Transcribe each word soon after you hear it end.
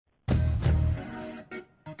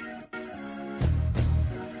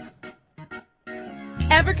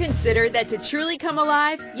Ever consider that to truly come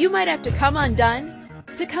alive, you might have to come undone?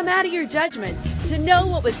 To come out of your judgments, to know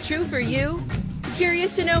what was true for you?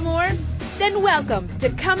 Curious to know more? Then welcome to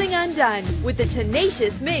Coming Undone with the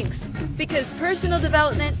Tenacious Minx. Because personal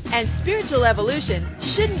development and spiritual evolution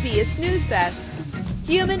shouldn't be a snooze fest.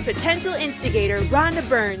 Human potential instigator Rhonda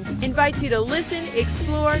Burns invites you to listen,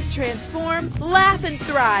 explore, transform, laugh, and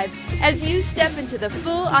thrive as you step into the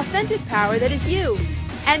full, authentic power that is you.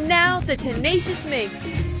 And now, the Tenacious Minx.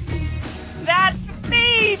 That's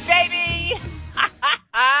me, baby!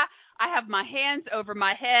 I have my hands over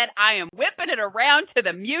my head. I am whipping it around to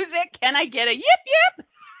the music. Can I get a yip yip?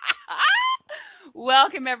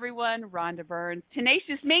 Welcome, everyone. Rhonda Burns,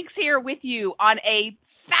 Tenacious Minx here with you on a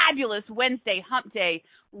fabulous Wednesday hump day,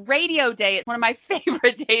 radio day. It's one of my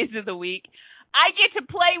favorite days of the week. I get to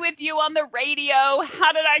play with you on the radio.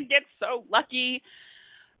 How did I get so lucky?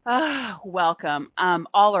 Welcome.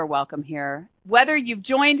 All are welcome here. Whether you've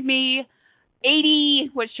joined me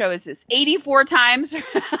 84 times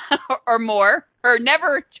or more, or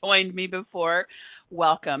never joined me before,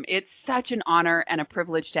 welcome. It's such an honor and a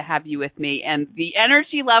privilege to have you with me, and the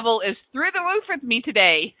energy level is through the roof with me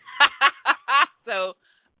today. So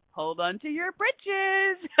hold on to your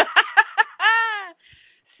britches.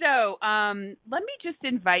 So let me just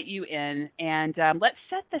invite you in, and let's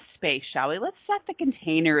set the space, shall we? Let's set the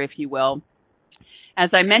container, if you will.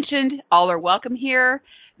 As I mentioned, all are welcome here.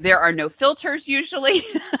 There are no filters usually.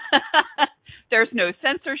 There's no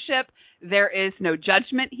censorship. There is no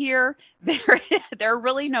judgment here. There are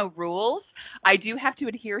really no rules. I do have to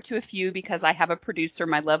adhere to a few because I have a producer,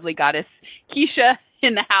 my lovely goddess Keisha,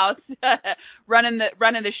 in the house running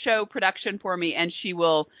the show production for me, and she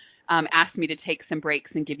will ask me to take some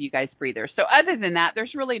breaks and give you guys breathers. So other than that,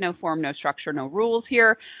 there's really no form, no structure, no rules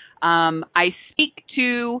here. I speak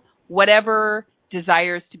to whatever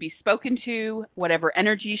desires to be spoken to, whatever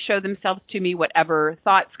energies show themselves to me, whatever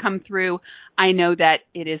thoughts come through. I know that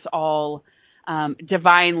it is all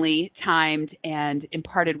divinely timed and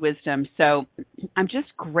imparted wisdom. So I'm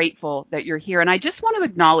just grateful that you're here. And I just want to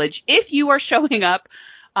acknowledge, if you are showing up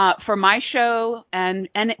for my show and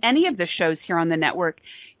any of the shows here on the network,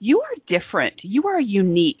 you are different. You are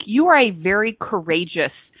unique. You are a very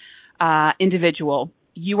courageous individual.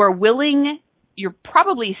 You are willing, you're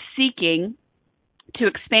probably seeking to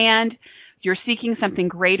expand. You're seeking something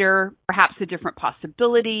greater, perhaps a different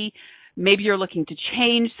possibility. Maybe you're looking to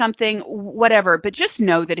change something, whatever. But just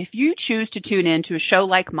know that if you choose to tune in to a show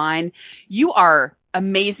like mine, you are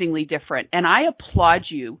amazingly different. And I applaud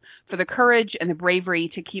you for the courage and the bravery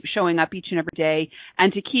to keep showing up each and every day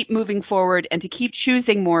and to keep moving forward and to keep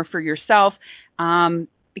choosing more for yourself.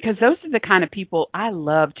 Because those are the kind of people I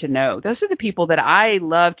love to know. Those are the people that I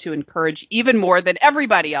love to encourage even more than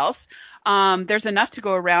everybody else. There's enough to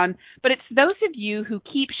go around, but it's those of you who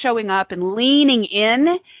keep showing up and leaning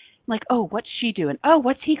in, like, oh, what's she doing? Oh,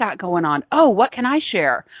 what's he got going on? Oh, what can I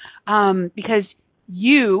share? Because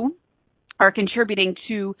you are contributing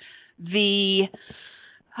to the,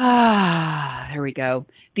 there we go,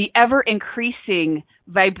 the ever-increasing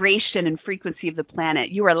vibration and frequency of the planet.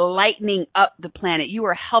 You are lightening up the planet. You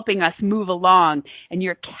are helping us move along, and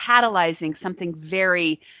you're catalyzing something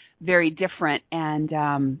very, very different,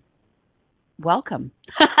 and welcome.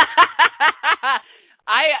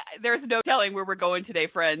 There's no telling where we're going today,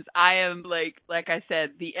 friends. I am like I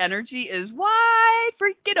said, the energy is wide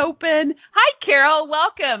freaking open. Hi, Carol.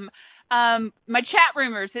 Welcome. My chat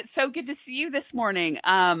roomers, it's so good to see you this morning.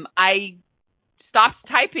 I stopped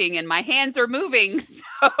typing and my hands are moving,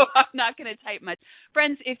 so I'm not going to type much.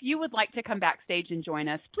 Friends, if you would like to come backstage and join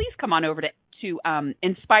us, please come on over to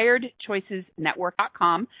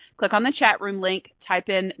inspiredchoicesnetwork.com. Click on the chat room link, type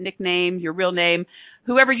in nickname, your real name,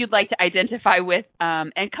 whoever you'd like to identify with,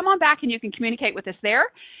 and come on back and you can communicate with us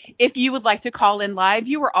there. If you would like to call in live,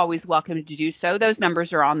 you are always welcome to do so. Those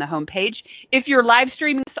numbers are on the homepage. If you're live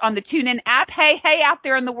streaming us on the TuneIn app, hey, out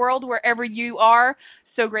there in the world, wherever you are,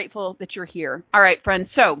 so grateful that you're here. All right, friends,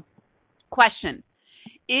 so question.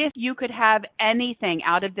 If you could have anything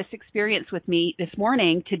out of this experience with me this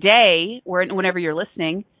morning, today, or whenever you're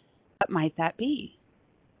listening, what might that be?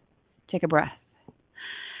 Take a breath.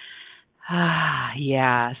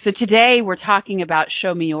 Yeah. So today we're talking about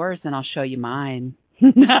show me yours and I'll show you mine.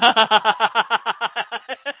 That's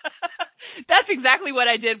exactly what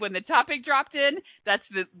I did when the topic dropped in. That's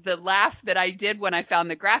the laugh that I did when I found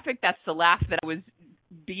the graphic. That's the laugh that I was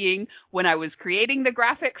being when I was creating the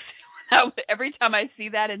graphics. Every time I see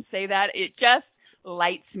that and say that, it just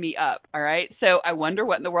lights me up, all right? So I wonder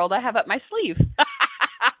what in the world I have up my sleeve.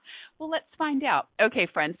 Well, let's find out. Okay,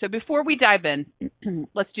 friends, so before we dive in,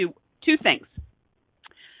 let's do two things.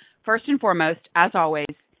 first and foremost, as always,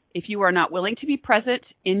 if you are not willing to be present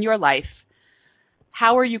in your life,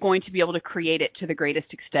 how are you going to be able to create it to the greatest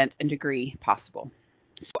extent and degree possible?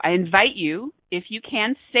 So I invite you, if you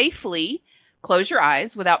can safely close your eyes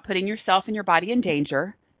without putting yourself and your body in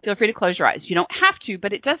danger, feel free to close your eyes. You don't have to,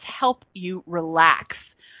 but it does help you relax.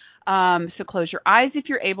 So close your eyes if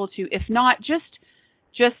you're able to. If not,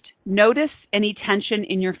 just notice any tension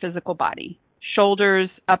in your physical body. Shoulders,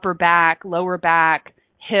 upper back, lower back,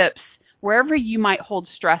 hips, wherever you might hold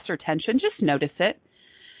stress or tension, just notice it.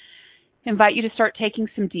 Invite you to start taking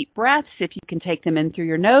some deep breaths. If you can take them in through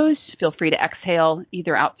your nose, feel free to exhale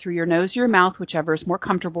either out through your nose or your mouth, whichever is more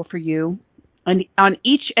comfortable for you. And on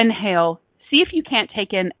each inhale, see if you can't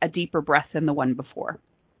take in a deeper breath than the one before.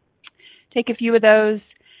 Take a few of those.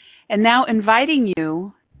 And now inviting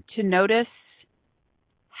you to notice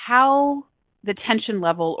how the tension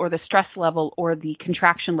level or the stress level or the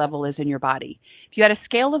contraction level is in your body. If you had a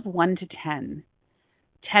scale of 1 to 10,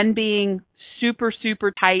 10 being super,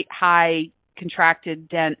 super tight, high, contracted,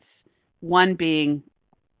 dense, 1 being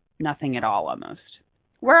nothing at all almost.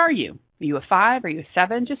 Where are you? Are you a 5? Are you a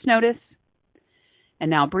 7? Just notice.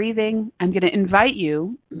 And now breathing, I'm going to invite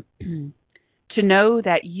you to know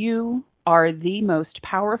that you are the most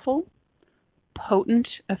powerful, potent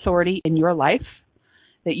authority in your life,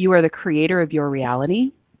 that you are the creator of your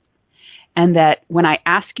reality, and that when I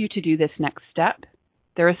ask you to do this next step,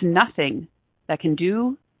 there is nothing that can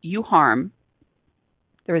do you harm.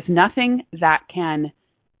 There is nothing that can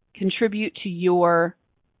contribute to your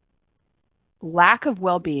lack of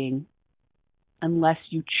well-being unless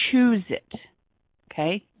you choose it.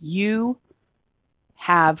 Okay? You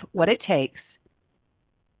have what it takes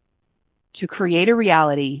to create a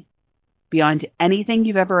reality beyond anything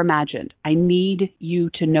you've ever imagined. I need you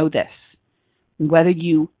to know this. Whether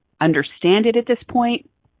you understand it at this point,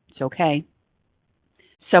 it's okay.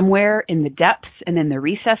 Somewhere in the depths and in the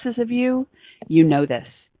recesses of you, you know this.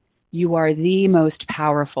 You are the most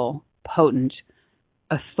powerful, potent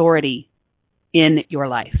authority in your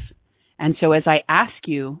life. And so as I ask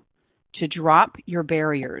you to drop your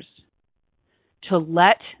barriers, to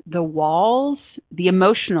let the walls, the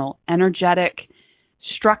emotional, energetic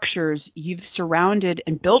structures you've surrounded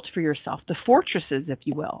and built for yourself, the fortresses, if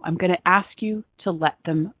you will, I'm going to ask you to let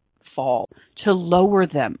them fall, to lower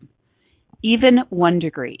them, even 1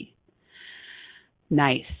 degree.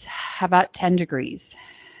 Nice. How about 10 degrees?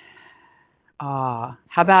 How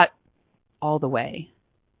about all the way?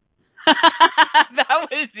 That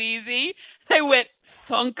was easy. I went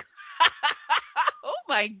thunk. Oh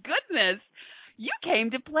my goodness. You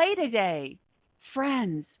came to play today.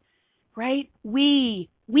 Friends, right?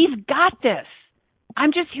 We've got this.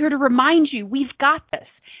 I'm just here to remind you, we've got this.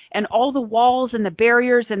 And all the walls and the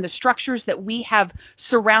barriers and the structures that we have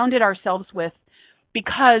surrounded ourselves with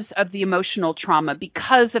because of the emotional trauma,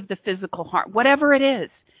 because of the physical harm, whatever it is,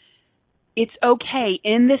 it's okay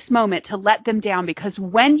in this moment to let them down, because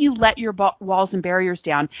when you let your walls and barriers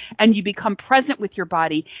down and you become present with your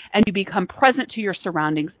body and you become present to your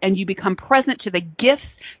surroundings and you become present to the gifts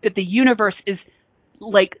that the universe is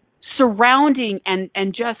like surrounding and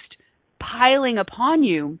just piling upon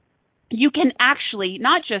you, you can actually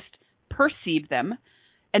not just perceive them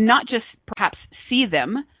and not just perhaps see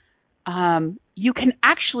them, you can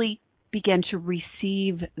actually begin to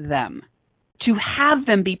receive them, to have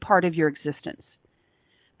them be part of your existence.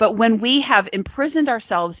 But when we have imprisoned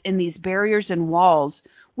ourselves in these barriers and walls,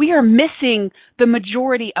 we are missing the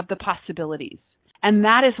majority of the possibilities. And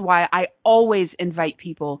that is why I always invite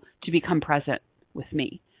people to become present with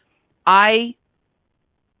me. I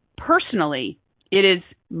personally, it is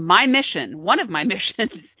my mission, one of my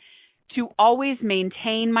missions, to always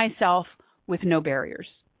maintain myself with no barriers.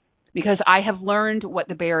 Because I have learned what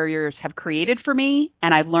the barriers have created for me,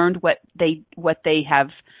 and I've learned what they have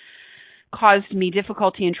caused me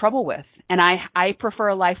difficulty and trouble with. And I prefer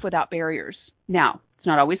a life without barriers. Now, it's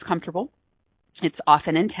not always comfortable. It's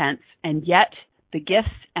often intense, and yet the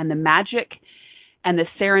gifts and the magic and the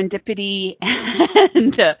serendipity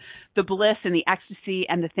and the bliss and the ecstasy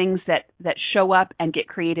and the things that show up and get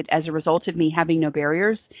created as a result of me having no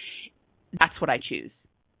barriers, that's what I choose.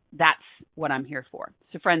 That's what I'm here for.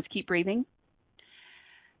 So friends, keep breathing.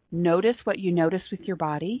 Notice what you notice with your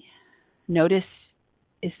body. Notice,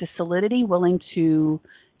 is the solidity willing to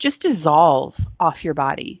just dissolve off your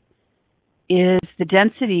body? Is the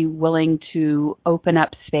density willing to open up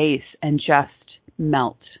space and just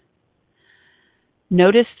melt?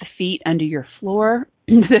 Notice the feet under your floor,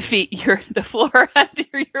 the floor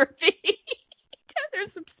under your feet. There's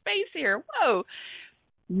some space here. Whoa.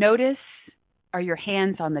 Notice, are your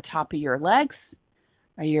hands on the top of your legs?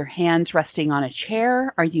 Are your hands resting on a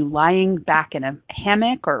chair? Are you lying back in a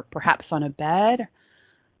hammock or perhaps on a bed?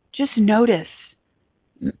 Just notice.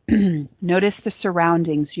 Notice the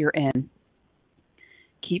surroundings you're in.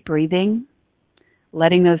 Keep breathing,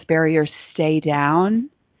 letting those barriers stay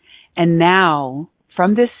down. And now,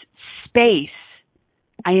 from this space,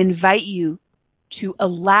 I invite you to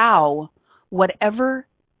allow whatever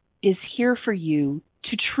is here for you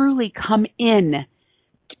to truly come in,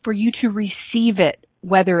 for you to receive it,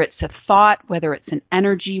 whether it's a thought, whether it's an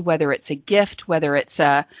energy, whether it's a gift, whether it's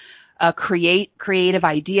a creative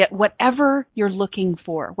idea, whatever you're looking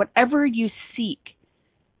for, whatever you seek,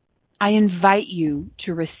 I invite you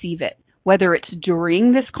to receive it, whether it's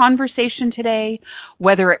during this conversation today,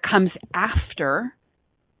 whether it comes after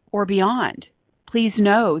or beyond. Please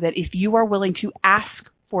know that if you are willing to ask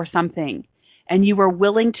for something and you are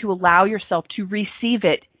willing to allow yourself to receive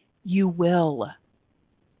it, you will.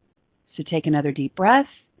 So take another deep breath.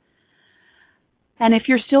 And if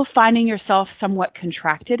you're still finding yourself somewhat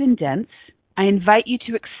contracted and dense, I invite you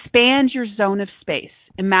to expand your zone of space.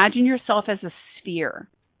 Imagine yourself as a sphere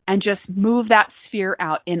and just move that sphere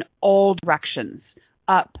out in all directions,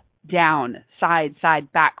 up, down, side,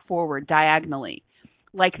 back, forward, diagonally.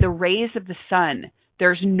 Like the rays of the sun,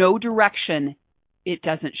 there's no direction it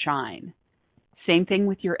doesn't shine. Same thing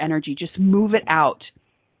with your energy. Just move it out.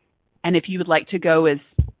 And if you would like to go as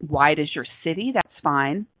wide as your city, that's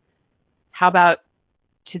fine. How about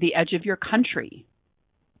to the edge of your country,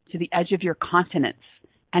 to the edge of your continents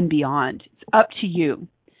and beyond? It's up to you.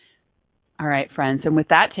 All right, friends. And with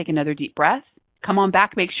that, take another deep breath. Come on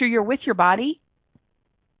back. Make sure you're with your body.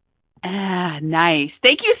 Nice.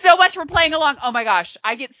 Thank you so much for playing along. Oh my gosh,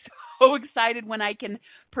 I get so excited when I can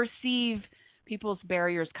perceive people's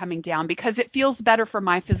barriers coming down because it feels better for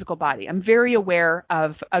my physical body. I'm very aware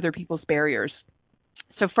of other people's barriers.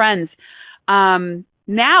 So friends,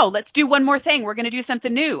 now let's do one more thing. We're going to do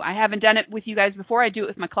something new. I haven't done it with you guys before. I do it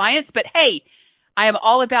with my clients, but hey, I am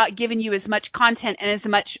all about giving you as much content and as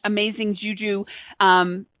much amazing juju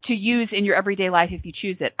to use in your everyday life if you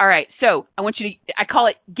choose it. All right, so I want you to, I call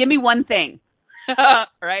it, give me one thing. All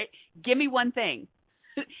right, give me one thing.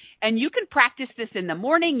 And you can practice this in the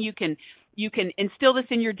morning. You can instill this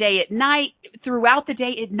in your day at night. Throughout the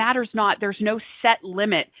day, it matters not. There's no set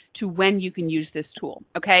limit to when you can use this tool,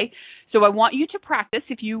 okay? So I want you to practice.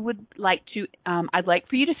 If you would like to, I'd like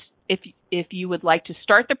for you to, if you would like to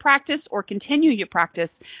start the practice or continue your practice,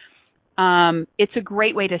 it's a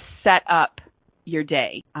great way to set up your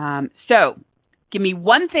day. So give me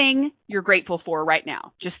one thing you're grateful for right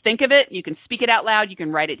now. Just think of it. You can speak it out loud. You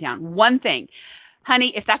can write it down. One thing.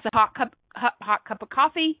 Honey, if that's a hot cup of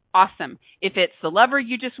coffee, awesome. If it's the lover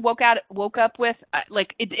you just woke up with,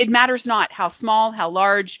 it matters not how small, how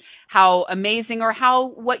large, how amazing, or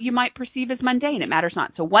what you might perceive as mundane. It matters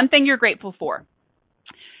not. So one thing you're grateful for.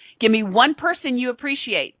 Give me one person you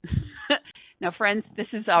appreciate. Now, friends, this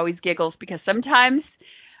is always giggles because sometimes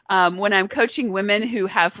when I'm coaching women who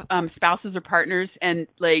have spouses or partners and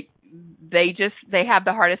they have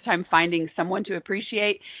the hardest time finding someone to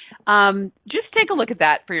appreciate, just take a look at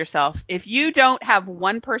that for yourself. If you don't have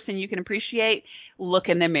one person you can appreciate, look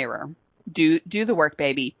in the mirror. Do the work,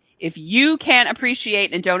 baby. If you can't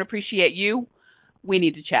appreciate and don't appreciate you, we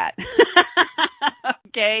need to chat.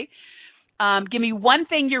 Okay? Give me one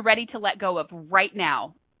thing you're ready to let go of right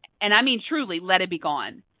now. And I mean, truly, let it be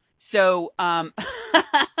gone. So,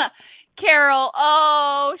 Carol,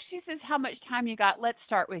 she says, how much time you got? Let's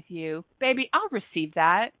start with you. Baby, I'll receive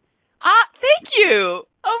that. Thank you.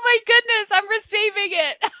 Oh, my goodness, I'm receiving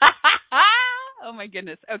it. Oh, my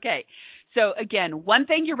goodness. Okay. So, again, one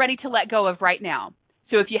thing you're ready to let go of right now.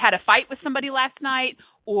 So if you had a fight with somebody last night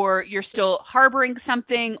or you're still harboring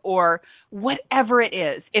something or whatever it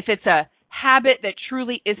is, if it's a habit that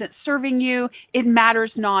truly isn't serving you, it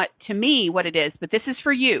matters not to me what it is, but this is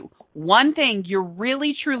for you. One thing you're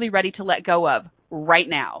really, truly ready to let go of right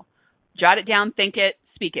now. Jot it down, think it,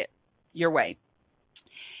 speak it your way.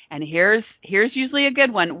 And here's usually a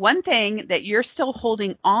good one. One thing that you're still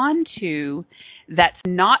holding on to that's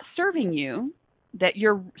not serving you, that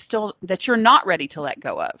you're not ready to let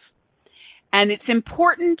go of. And it's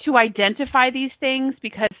important to identify these things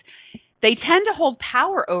because they tend to hold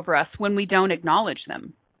power over us when we don't acknowledge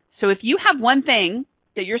them. So if you have one thing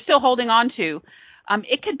that you're still holding on to,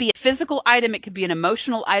 it could be a physical item, it could be an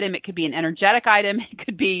emotional item, it could be an energetic item, it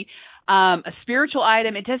could be a spiritual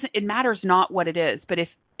item. It matters not what it is. But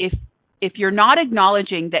if you're not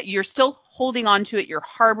acknowledging that you're still holding on to it, you're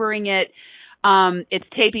harboring it, it's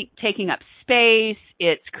taking up space,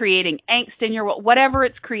 it's creating angst in your world, whatever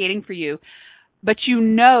it's creating for you, but you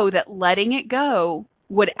know that letting it go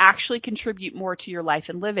would actually contribute more to your life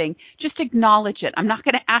and living, just acknowledge it. I'm not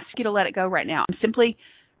going to ask you to let it go right now. I'm simply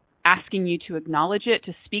asking you to acknowledge it,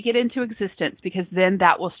 to speak it into existence, because then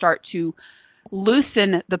that will start to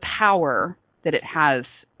loosen the power that it has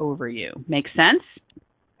over you. Make sense?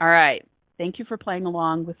 All right. Thank you for playing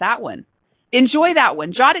along with that one. Enjoy that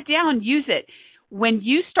one. Jot it down. Use it. When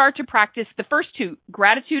you start to practice the first two,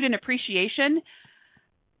 gratitude and appreciation,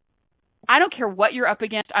 I don't care what you're up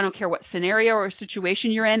against. I don't care what scenario or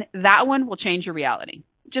situation you're in. That one will change your reality.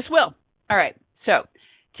 Just will. All right. So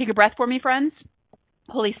take a breath for me, friends.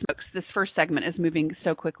 Holy smokes. This first segment is moving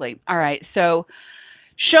so quickly. All right. So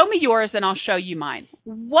show me yours and I'll show you mine.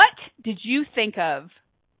 What did you think of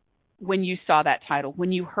when you saw that title,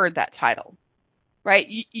 when you heard that title? Right?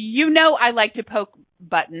 You know I like to poke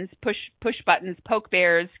buttons, push buttons, poke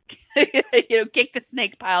bears, kick the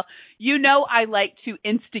snake pile. You know I like to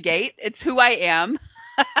instigate. It's who I am.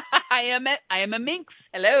 I am a minx.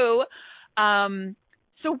 Hello.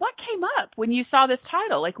 So what came up when you saw this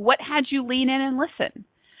title? Like, what had you lean in and listen?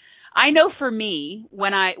 I know for me,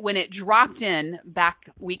 when it dropped in back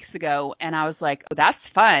weeks ago and I was like, oh, that's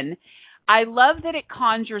fun. I love that it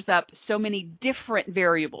conjures up so many different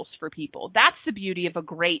variables for people. That's the beauty of a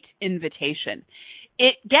great invitation.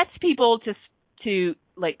 It gets people to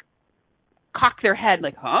like cock their head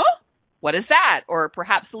like, huh? What is that? Or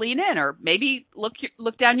perhaps lean in, or maybe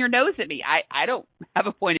look down your nose at me. I don't have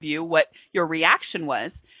a point of view what your reaction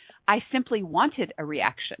was. I simply wanted a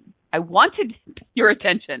reaction. I wanted your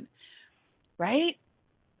attention, right?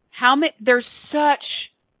 There's such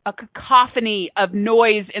a cacophony of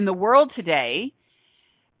noise in the world today.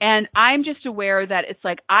 And I'm just aware that it's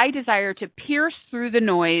like I desire to pierce through the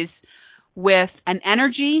noise with an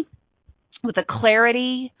energy, with a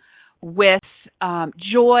clarity, with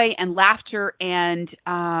joy and laughter and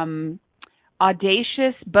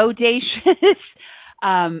audacious, bodacious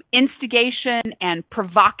instigation and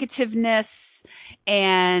provocativeness.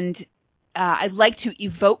 And I'd like to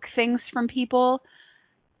evoke things from people.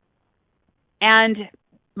 And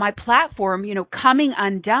my platform, Coming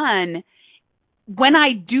Undone, when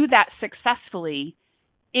I do that successfully,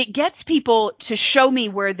 it gets people to show me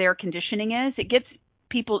where their conditioning is.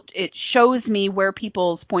 It shows me where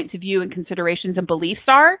people's points of view and considerations and beliefs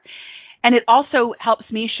are. And it also helps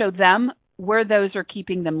me show them where those are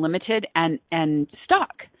keeping them limited and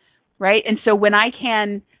stuck, right? And so when I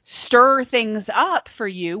can stir things up for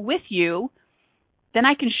you, with you, then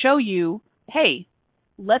I can show you, hey,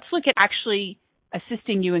 let's look at actually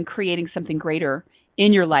assisting you in creating something greater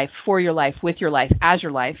in your life, for your life, with your life, as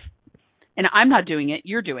your life. And I'm not doing it.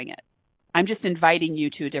 You're doing it. I'm just inviting you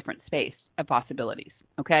to a different space of possibilities.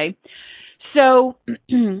 Okay. So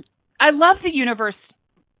I love the universe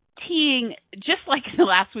teeing, just like the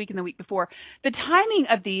last week and the week before. The timing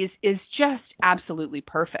of these is just absolutely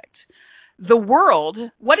perfect. The world,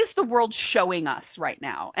 what is the world showing us right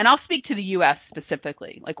now? And I'll speak to the U.S.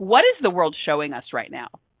 specifically. Like, what is the world showing us right now?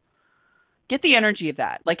 Get the energy of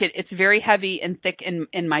that. Like, it's very heavy and thick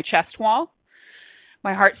in my chest wall,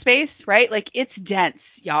 my heart space, right? Like, it's dense,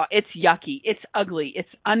 y'all. It's yucky. It's ugly. It's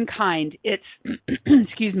unkind. It's,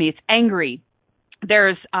 excuse me, it's angry.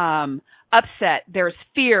 There's upset. There's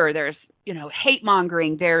fear. There's, hate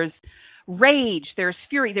mongering. There's rage. There's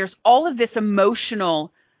fury. There's all of this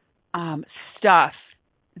emotional stuff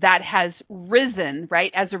that has risen, right,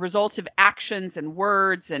 as a result of actions and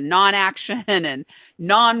words and non-action and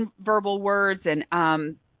non-verbal words. And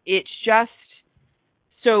it's just,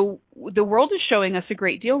 so the world is showing us a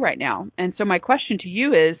great deal right now. And so my question to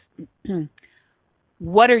you is,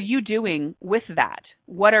 what are you doing with that?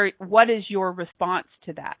 What is your response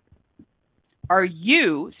to that?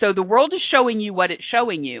 So the world is showing you what it's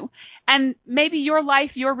showing you. And maybe your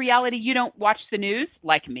life, your reality, you don't watch the news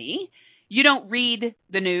like me. You don't read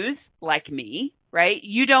the news like me, right?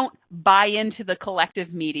 You don't buy into the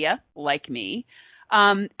collective media like me.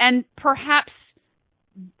 And perhaps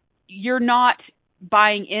you're not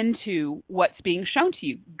buying into what's being shown to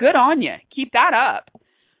you. Good on you. Keep that up.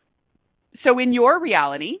 So in your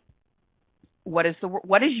reality, what is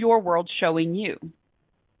your world showing you?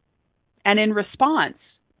 And in response,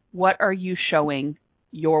 what are you showing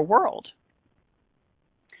your world?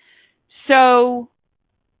 So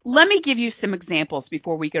let me give you some examples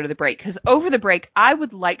before we go to the break, because over the break, I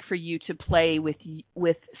would like for you to play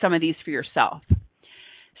with some of these for yourself.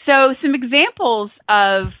 So some examples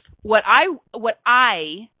of what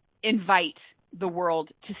I invite the world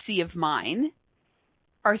to see of mine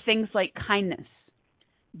are things like kindness,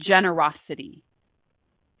 generosity,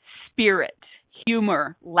 spirit,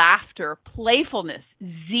 humor, laughter, playfulness,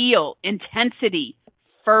 zeal, intensity,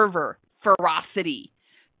 fervor, ferocity,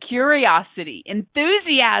 curiosity,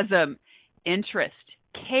 enthusiasm, interest,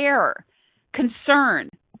 care, concern,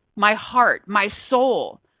 my heart, my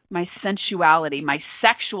soul, my sensuality, my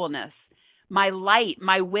sexualness, my light,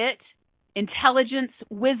 my wit, intelligence,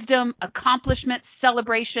 wisdom, accomplishment,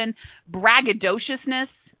 celebration, braggadociousness.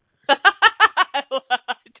 I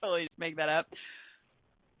totally just make that up.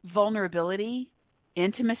 Vulnerability,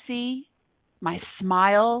 intimacy, my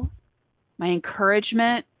smile, my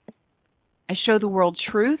encouragement. I show the world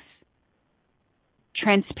truth,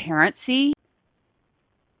 transparency,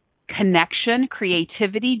 connection,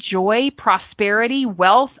 creativity, joy, prosperity,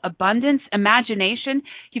 wealth, abundance, imagination.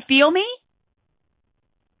 You feel me?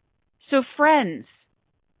 So friends,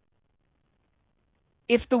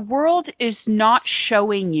 if the world is not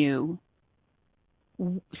showing you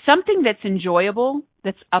something that's enjoyable,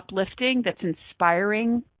 that's uplifting, that's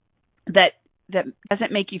inspiring, that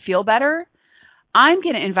doesn't make you feel better, I'm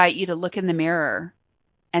going to invite you to look in the mirror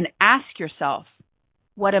and ask yourself,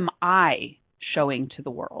 what am I showing to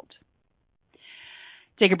the world?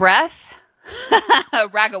 Take a breath.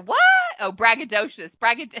 What? Oh, braggadocious.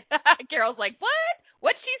 Carol's like, what?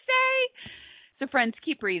 What'd she say? So friends,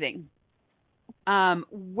 keep breathing.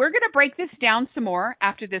 We're going to break this down some more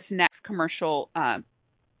after this next commercial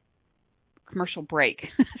break.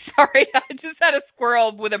 Sorry, I just had a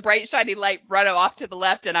squirrel with a bright, shiny light run off to the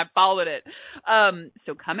left, and I followed it.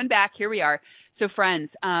 So coming back, here we are. So friends,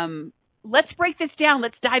 let's break this down.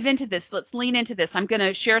 Let's dive into this. Let's lean into this. I'm going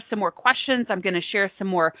to share some more questions. I'm going to share some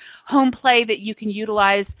more home play that you can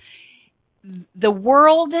utilize. The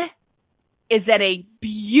world is at a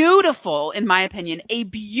beautiful, in my opinion, a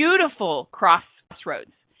beautiful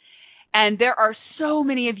crossroads. And there are so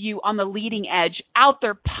many of you on the leading edge out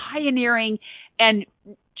there pioneering and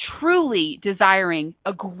truly desiring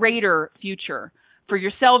a greater future for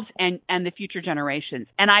yourselves and the future generations.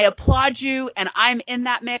 And I applaud you, and I'm in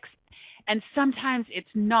that mix. And sometimes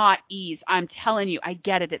it's not easy. I'm telling you, I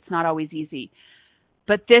get it. It's not always easy.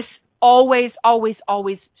 But this always, always,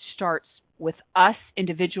 always starts with us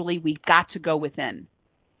individually. We've got to go within.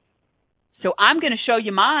 So I'm going to show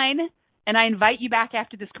you mine, and I invite you back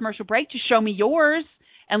after this commercial break to show me yours,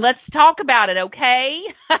 and let's talk about it, okay?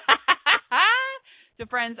 So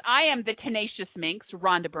friends, I am the Tenacious Minx,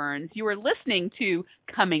 Rhonda Burns. You are listening to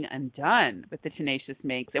Coming Undone with the Tenacious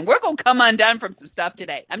Minx, and we're going to come undone from some stuff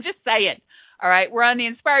today. I'm just saying. All right, we're on the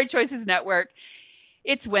Inspired Choices Network.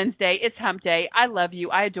 It's Wednesday. It's hump day. I love you.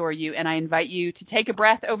 I adore you, and I invite you to take a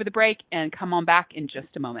breath over the break and come on back in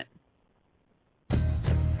just a moment.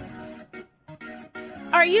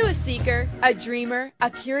 Are you a seeker, a dreamer, a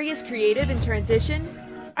curious creative in transition?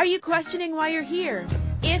 Are you questioning why you're here?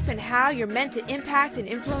 If and how you're meant to impact and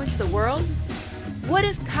influence the world? What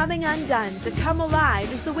if coming undone to come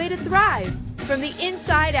alive is the way to thrive? From the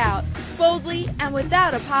inside out, boldly and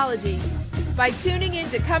without apology. By tuning in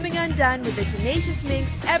to Coming Undone with the Tenacious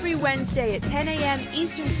Minx every Wednesday at 10 a.m.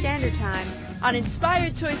 Eastern Standard Time on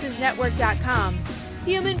InspiredChoicesNetwork.com,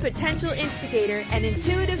 human potential instigator and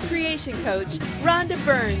intuitive creation coach Rhonda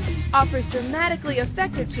Burns offers dramatically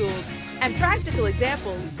effective tools and practical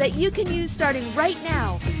examples that you can use starting right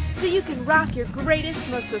now so you can rock your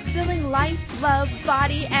greatest, most fulfilling life, love,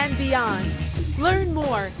 body, and beyond. Learn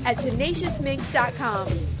more at TenaciousMinx.com.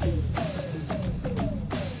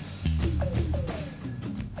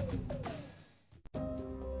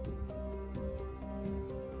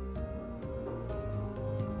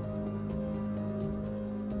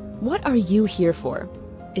 What are you here for?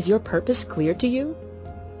 Is your purpose clear to you?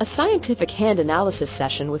 A scientific hand analysis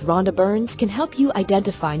session with Rhonda Burns can help you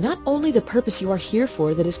identify not only the purpose you are here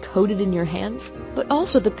for that is coded in your hands, but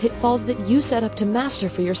also the pitfalls that you set up to master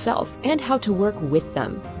for yourself and how to work with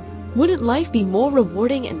them. Wouldn't life be more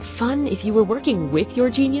rewarding and fun if you were working with your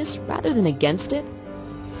genius rather than against it?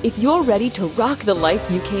 If you're ready to rock the life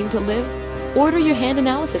you came to live, order your hand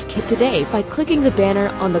analysis kit today by clicking the banner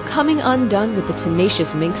on the Coming Undone with the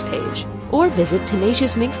Tenacious Minx page, or visit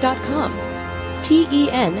TenaciousMinx.com.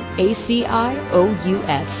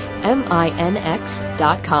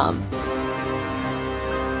 TenaciousMinx.com.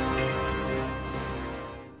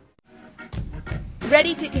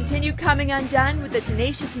 Ready to continue coming undone with the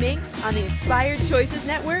Tenacious Minx on the Inspired Choices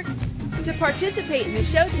Network? To participate in the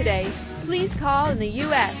show today, please call in the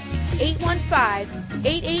U.S.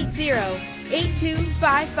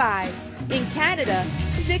 815-880-8255. In Canada,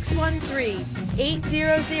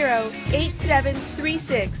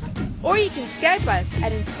 613-800-8736. Or you can Skype us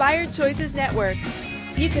at Inspired Choices Network.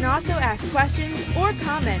 You can also ask questions or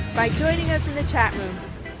comment by joining us in the chat room.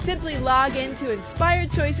 Simply log in to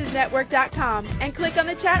InspiredChoicesNetwork.com and click on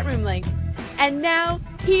the chat room link. And now,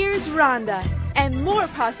 here's Rhonda and more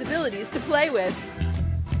possibilities to play with.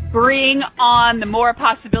 Bring on the more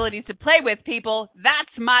possibilities to play with, people.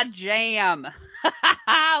 That's my jam.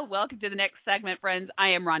 Welcome to the next segment, friends. I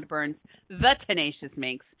am Rhonda Burns, the Tenacious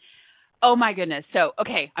Minx. Oh, my goodness. So,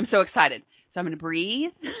 okay, I'm so excited. So I'm going to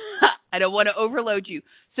breathe. I don't want to overload you.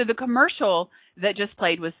 So the commercial that just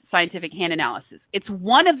played was scientific hand analysis. It's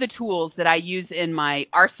one of the tools that I use in my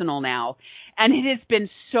arsenal now, and it has been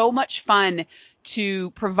so much fun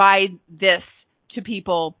to provide this to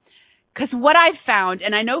people. Because what I've found,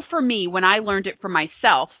 and I know for me, when I learned it for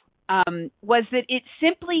myself, was that it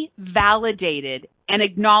simply validated and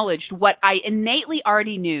acknowledged what I innately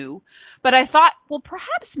already knew. But I thought, well,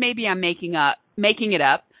 perhaps maybe I'm making it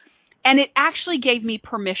up. And it actually gave me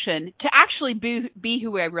permission to actually be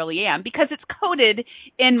who I really am, because it's coded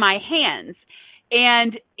in my hands.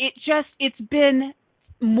 And it's been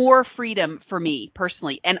more freedom for me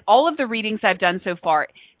personally. And all of the readings I've done so far,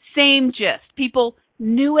 same gist. People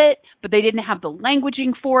knew it, but they didn't have the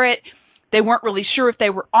languaging for it. They weren't really sure if they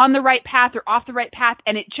were on the right path or off the right path.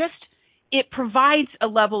 And it provides a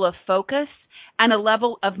level of focus and a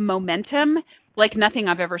level of momentum like nothing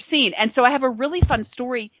I've ever seen. And so I have a really fun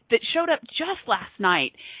story that showed up just last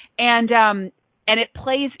night, and it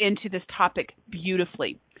plays into this topic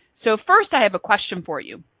beautifully. So first, I have a question for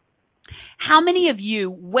you. How many of you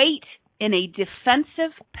wait in a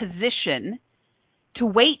defensive position to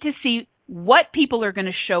wait to see what people are going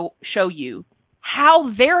to show you,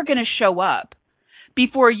 how they're going to show up,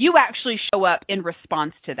 before you actually show up in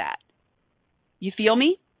response to that? You feel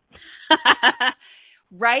me?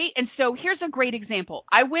 Right? And so here's a great example.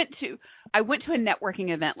 I went to a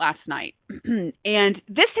networking event last night, and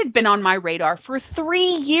this had been on my radar for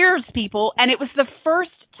 3 years, people, and it was the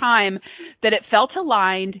first time that it felt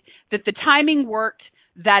aligned, that the timing worked,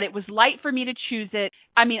 that it was light for me to choose it.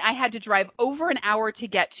 I mean, I had to drive over an hour to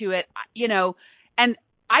get to it, and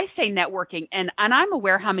I say networking, and I'm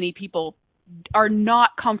aware how many people are not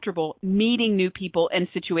comfortable meeting new people in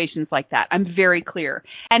situations like that. I'm very clear.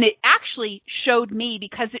 And it actually showed me,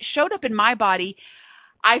 because it showed up in my body.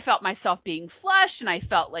 I felt myself being flushed, and I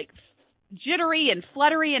felt like jittery and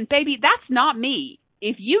fluttery, and baby, that's not me.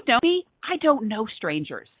 If you know me, I don't know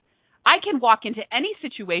strangers. I can walk into any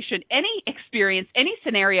situation, any experience, any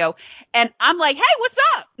scenario, and I'm like, hey, what's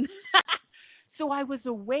up? So I was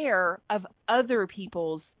aware of other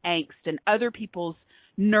people's angst and other people's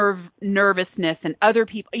nervousness and other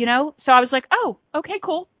people, So I was like, oh, okay,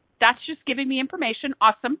 cool. That's just giving me information.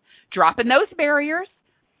 Awesome. Dropping those barriers.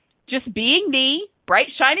 Just being me, bright,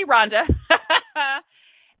 shiny Rhonda.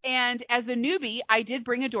 And as a newbie, I did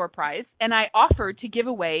bring a door prize, and I offered to give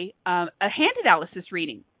away a hand analysis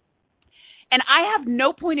reading. And I have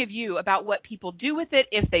no point of view about what people do with it,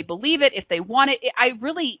 if they believe it, if they want it.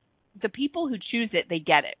 The people who choose it, they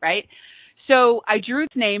get it, right? So I drew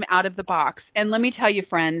its name out of the box, and let me tell you,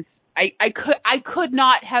 friends, I could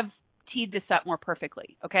not have teed this up more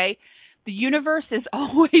perfectly, okay? The universe has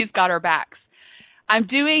always got our backs. I'm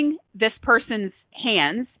doing this person's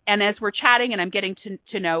hands, and as we're chatting and I'm getting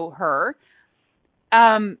to know her,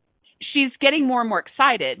 she's getting more and more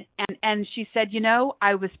excited, and she said,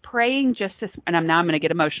 I was praying just this, and I'm going to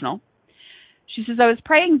get emotional. She says, I was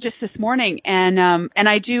praying just this morning, and I'm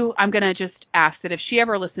going to just ask that if she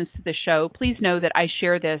ever listens to the show, please know that I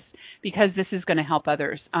share this because this is going to help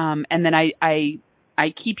others. And then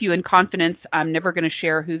I keep you in confidence. I'm never going to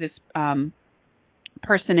share who this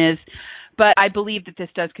person is, but I believe that this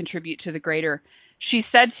does contribute to the greater. She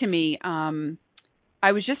said to me,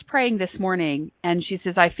 I was just praying this morning, and she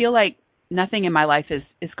says, I feel like nothing in my life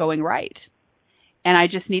is going right. And I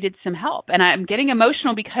just needed some help. And I'm getting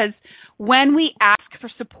emotional because when we ask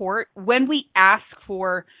for support, when we ask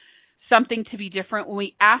for something to be different, when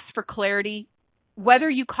we ask for clarity, whether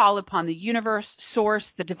you call upon the universe, source,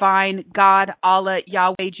 the divine, God, Allah,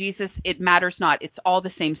 Yahweh, Jesus, it matters not. It's all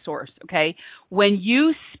the same source, okay? When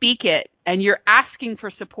you speak it and you're asking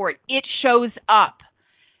for support, it shows up.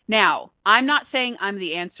 Now, I'm not saying I'm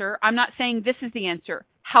the answer. I'm not saying this is the answer.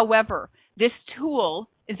 However, this tool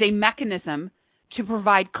is a mechanism to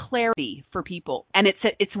provide clarity for people. And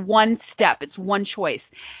it's one step. It's one choice.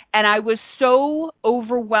 And I was so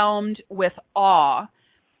overwhelmed with awe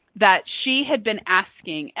that she had been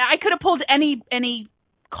asking. I could have pulled any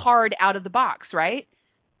card out of the box, right?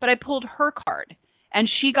 But I pulled her card, and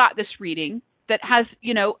she got this reading that has,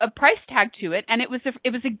 a price tag to it, and it was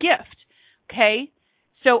a gift. Okay?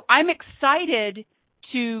 So I'm excited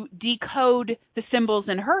to decode the symbols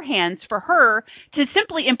in her hands for her to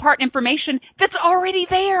simply impart information that's already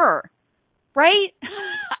there, right?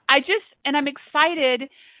 I'm excited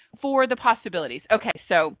for the possibilities. Okay,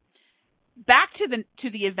 so back to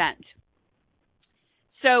the event.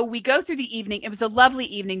 So we go through the evening. It was a lovely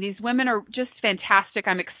evening. These women are just fantastic.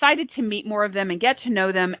 I'm excited to meet more of them and get to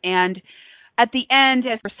know them. And at the end,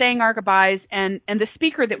 as we're saying our goodbyes, and the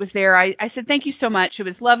speaker that was there, I said, thank you so much. It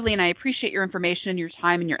was lovely, and I appreciate your information and your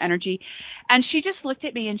time and your energy. And she just looked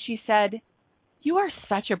at me and she said, you are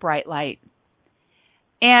such a bright light.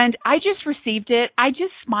 And I just received it. I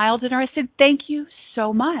just smiled at her. I said, thank you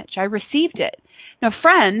so much. I received it. Now,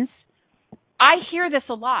 friends, I hear this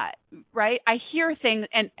a lot, right? I hear things,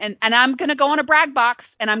 and I'm going to go on a brag box,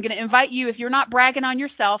 and I'm going to invite you, if you're not bragging on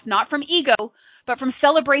yourself, not from ego, but from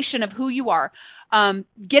celebration of who you are,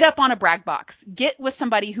 get up on a brag box. Get with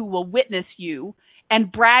somebody who will witness you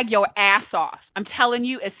and brag your ass off. I'm telling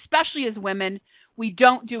you, especially as women, we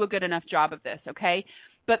don't do a good enough job of this, okay?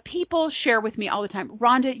 But people share with me all the time,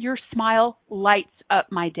 Rhonda, your smile lights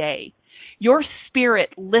up my day. Your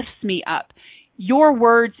spirit lifts me up. Your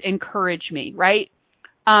words encourage me, right?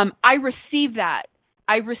 I receive that.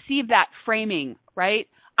 I receive that framing, right?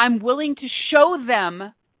 I'm willing to show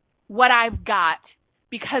them what I've got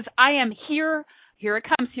because I am here. Here it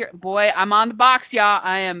comes here. Boy, I'm on the box, y'all.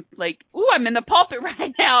 I am like, I'm in the pulpit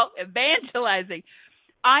right now, evangelizing.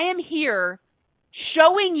 I am here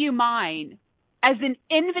showing you mine as an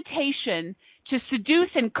invitation to seduce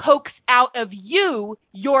and coax out of you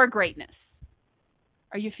your greatness.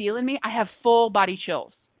 Are you feeling me? I have full body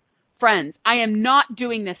chills. Friends, I am not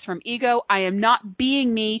doing this from ego. I am not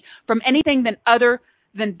being me from anything other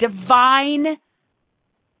than divine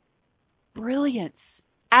brilliance,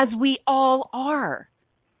 as we all are.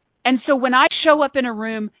 And so when I show up in a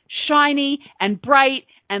room shiny and bright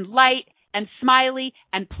and light and smiley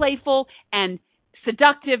and playful and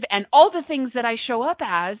seductive and all the things that I show up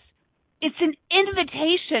as, it's an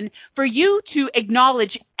invitation for you to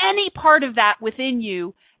acknowledge any part of that within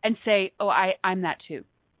you and say, I'm that too.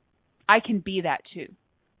 I can be that too.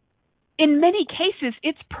 In many cases,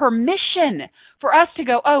 it's permission for us to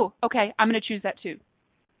go, okay, I'm going to choose that too.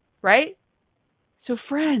 Right? So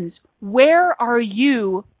friends, where are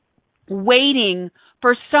you waiting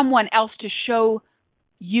for someone else to show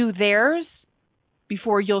you theirs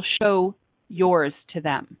before you'll show yours to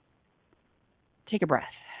them? Take a breath.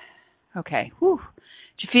 Okay. Whew.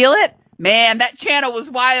 Did you feel it? Man, that channel was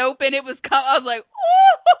wide open. I was like,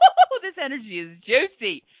 ooh, this energy is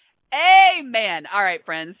juicy. Amen. All right,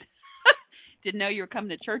 friends. Didn't know you were coming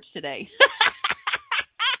to church today.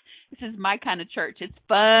 This is my kind of church. It's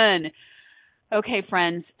fun. Okay,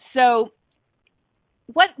 friends. So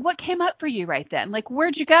what came up for you right then? Like,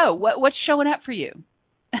 where'd you go? What's showing up for you?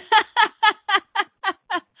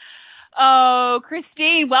 Oh,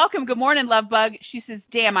 Christine, welcome. Good morning, love bug. She says,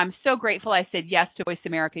 damn, I'm so grateful I said yes to Voice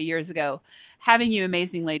America years ago. Having you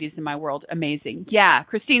amazing ladies in my world, amazing. Yeah,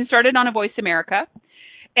 Christine started on a Voice America,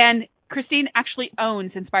 and Christine actually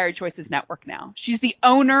owns Inspired Choices Network now. She's the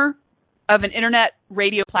owner of an internet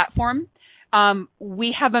radio platform.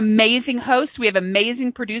 We have amazing hosts. We have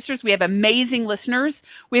amazing producers. We have amazing listeners.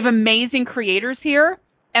 We have amazing creators here.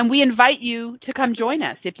 And we invite you to come join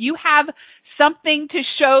us. If you have something to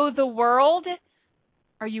show the world,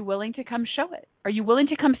 are you willing to come show it? Are you willing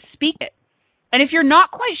to come speak it? And if you're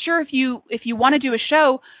not quite sure if you want to do a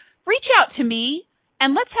show, reach out to me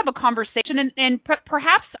and let's have a conversation. And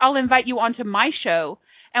perhaps I'll invite you onto my show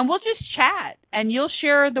and we'll just chat. And you'll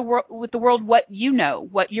share with the world what you know,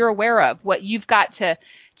 what you're aware of, what you've got to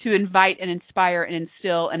invite and inspire and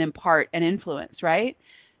instill and impart and influence, right?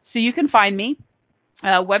 So you can find me.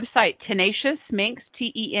 Website Tenacious Minx,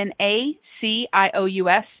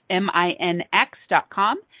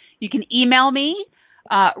 TENACIOUSMINX.com. You can email me,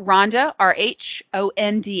 Rhonda,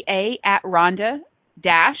 RHONDA at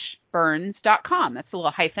Rhonda-Burns.com. That's a little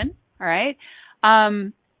hyphen. All right. I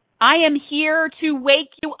am here to wake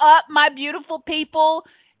you up, my beautiful people.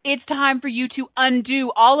 It's time for you to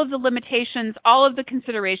undo all of the limitations, all of the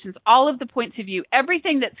considerations, all of the points of view,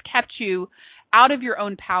 everything that's kept you out of your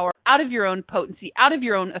own power, out of your own potency, out of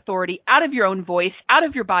your own authority, out of your own voice, out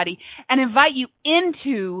of your body, and invite you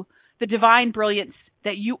into the divine brilliance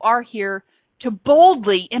that you are here to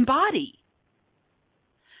boldly embody.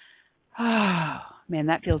 Oh, man,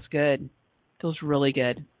 that feels good. Feels really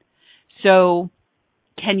good. So,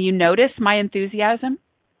 can you notice my enthusiasm?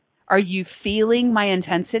 Are you feeling my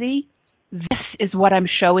intensity? This is what I'm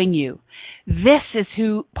showing you. This is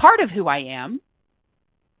part of who I am.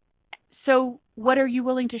 So what are you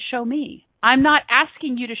willing to show me? I'm not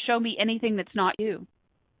asking you to show me anything that's not you.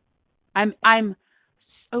 I'm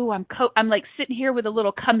like sitting here with a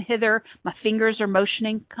little come hither. My fingers are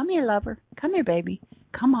motioning. Come here, lover. Come here, baby.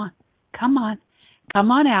 Come on. Come on.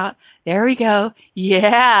 Come on out. There we go.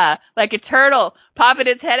 Yeah. Like a turtle popping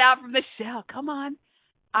its head out from the shell. Come on.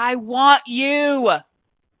 I want you.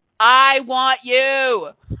 I want you.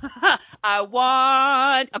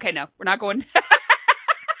 Okay, no, we're not going.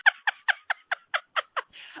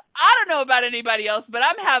 I don't know about anybody else, but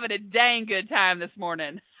I'm having a dang good time this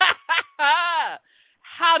morning.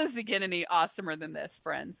 How does it get any awesomer than this,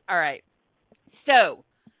 friends? All right. So,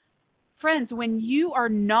 friends, when you are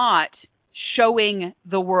not showing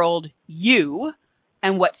the world you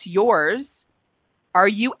and what's yours, are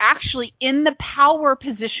you actually in the power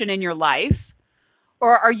position in your life,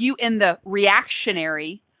 or are you in the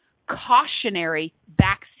reactionary, cautionary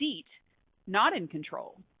back seat, not in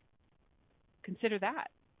control? Consider that.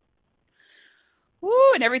 Woo,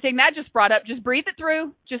 and everything that just brought up, just breathe it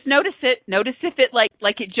through. Just notice it. Notice if it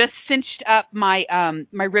like it just cinched up my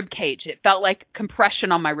my rib cage. It felt like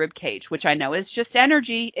compression on my rib cage, which I know is just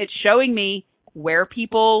energy. It's showing me where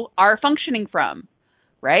people are functioning from,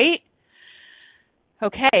 right?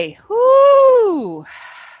 Okay. Woo.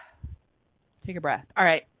 Take a breath. All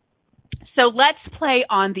right. So let's play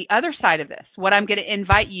on the other side of this. What I'm going to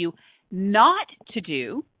invite you not to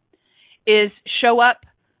do is show up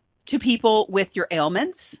to people with your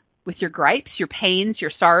ailments, with your gripes, your pains,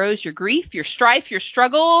 your sorrows, your grief, your strife, your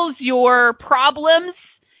struggles, your problems.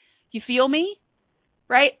 You feel me?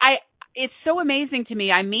 Right? It's so amazing to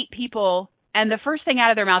me. I meet people and the first thing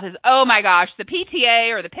out of their mouth is, oh my gosh, the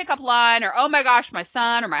PTA or the pickup line, or oh my gosh, my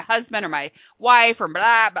son or my husband or my wife or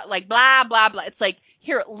blah, blah, like blah, blah, blah. It's like,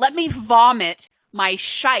 here, let me vomit my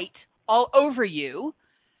shite all over you.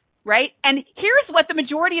 Right? And here's what the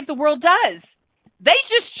majority of the world does. They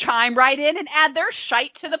just chime right in and add their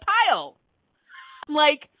shite to the pile. I'm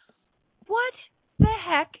like, what the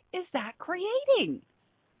heck is that creating?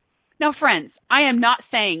 Now, friends, I am not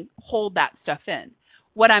saying hold that stuff in.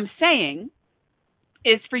 What I'm saying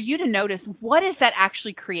is for you to notice, what is that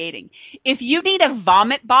actually creating? If you need a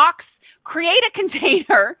vomit box, create a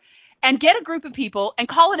container and get a group of people and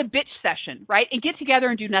call it a bitch session, right? And get together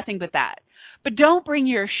and do nothing but that. But don't bring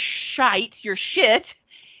your shite, your shit,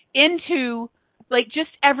 into like just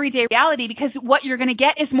everyday reality, because what you're going to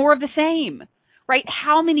get is more of the same, right?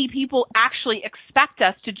 How many people actually expect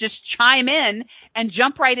us to just chime in and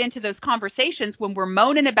jump right into those conversations when we're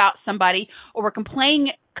moaning about somebody or we're complaining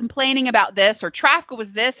about this or traffic was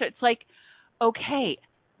this? It's like, okay,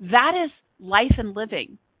 that is life and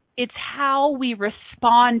living. It's how we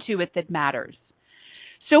respond to it that matters.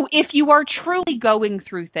 So if you are truly going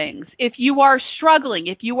through things, if you are struggling,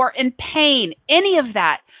 if you are in pain, any of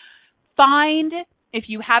that, find, if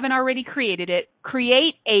you haven't already created it,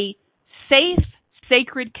 create a safe,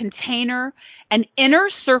 sacred container, an inner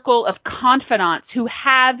circle of confidants who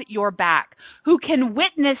have your back, who can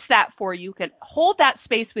witness that for you, can hold that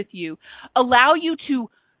space with you, allow you to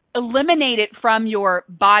eliminate it from your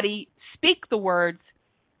body, speak the words,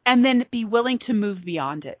 and then be willing to move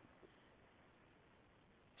beyond it.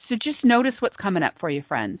 So just notice what's coming up for you,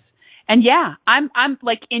 friends. And yeah, I'm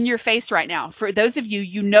like in your face right now. For those of you,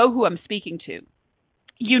 you know who I'm speaking to.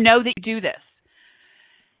 You know that you do this.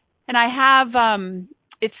 And I have,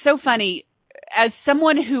 it's so funny, as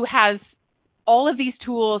someone who has all of these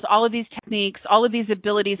tools, all of these techniques, all of these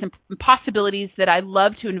abilities and possibilities that I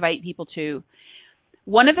love to invite people to,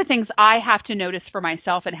 one of the things I have to notice for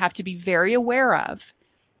myself and have to be very aware of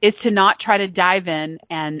is to not try to dive in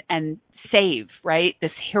and save, right?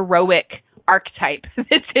 This heroic archetype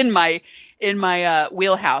that's in my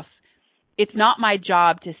wheelhouse. It's not my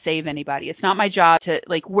job to save anybody. It's not my job to,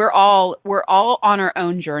 like, we're all on our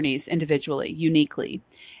own journeys individually, uniquely.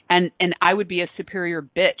 And I would be a superior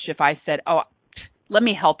bitch if I said, "Oh, let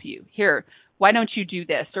me help you. Here, why don't you do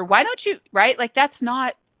this?" Or "Why don't you," right? Like that's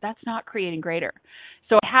not creating greater.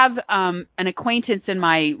 So I have an acquaintance in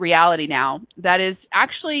my reality now that is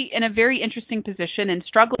actually in a very interesting position and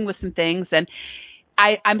struggling with some things. And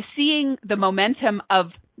I'm seeing the momentum of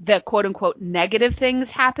the quote unquote negative things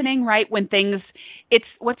happening, right? When things, it's,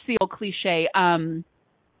 what's the old cliche?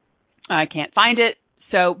 I can't find it.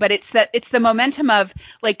 So, but it's the momentum of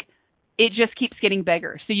like, it just keeps getting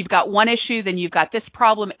bigger. So you've got one issue, then you've got this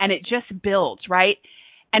problem, and it just builds, right?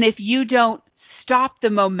 And if you don't stop the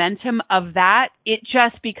momentum of that, it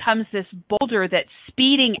just becomes this boulder that's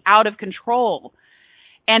speeding out of control.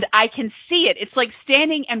 And I can see it. It's like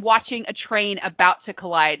standing and watching a train about to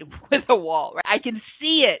collide with a wall, right? I can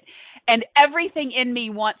see it. And everything in me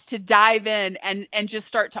wants to dive in and just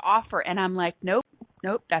start to offer. And I'm like, nope,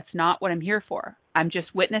 that's not what I'm here for. I'm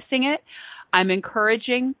just witnessing it. I'm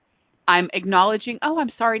encouraging. I'm acknowledging, oh,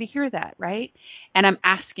 I'm sorry to hear that, right? And I'm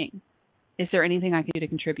asking, is there anything I can do to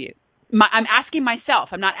contribute? I'm asking myself.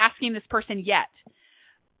 I'm not asking this person yet.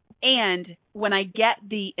 And when I get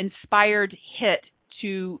the inspired hit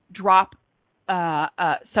to drop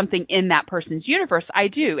something in that person's universe, I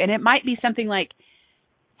do. And it might be something like,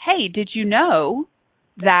 hey, did you know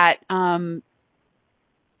that, and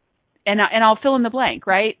I'll fill in the blank,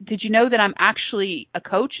 right? Did you know that I'm actually a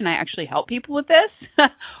coach and I actually help people with this?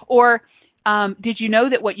 Or did you know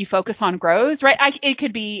that what you focus on grows, right? It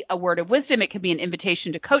could be a word of wisdom. It could be an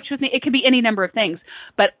invitation to coach with me. It could be any number of things.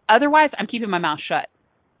 But otherwise, I'm keeping my mouth shut,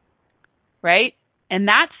 right? And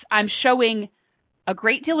I'm showing a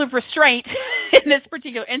great deal of restraint in this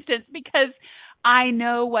particular instance because I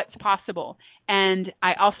know what's possible. And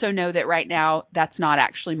I also know that right now that's not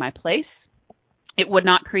actually my place. It would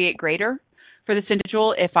not create greater for this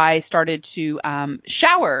individual if I started to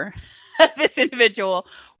shower this individual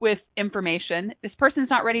with information. This person's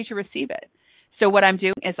not ready to receive it. So what I'm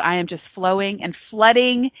doing is I am just flowing and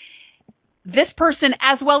flooding this person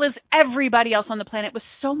as well as everybody else on the planet with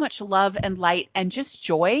so much love and light and just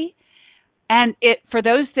joy. And for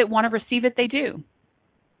those that want to receive it, they do.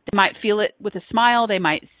 They might feel it with a smile. They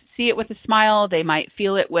might see it with a smile. They might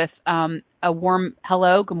feel it with a warm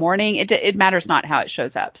hello, good morning. It matters not how it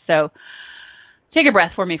shows up. So take a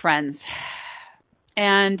breath for me, friends.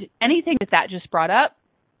 And anything that just brought up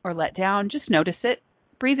or let down, just notice it,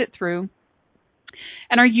 breathe it through.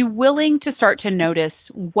 And are you willing to start to notice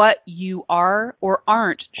what you are or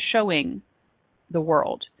aren't showing the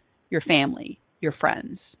world, your family, your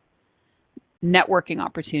friends, networking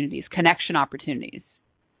opportunities, connection opportunities?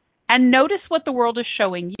 And notice what the world is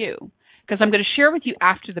showing you. Because I'm going to share with you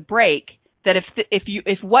after the break that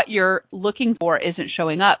if what you're looking for isn't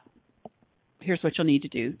showing up, here's what you'll need to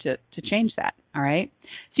do to change that. All right.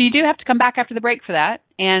 So you do have to come back after the break for that,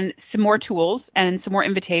 and some more tools and some more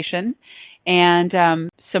invitation and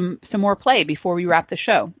some more play before we wrap the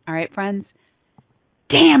show. All right, friends.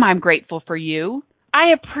 Damn, I'm grateful for you.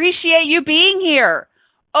 I appreciate you being here.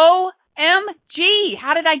 OMG.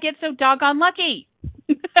 How did I get so doggone lucky?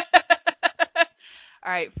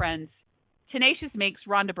 All right, friends. Tenacious Minx,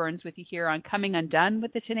 Rhonda Burns with you here on Coming Undone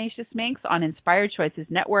with the Tenacious Minx on Inspired Choices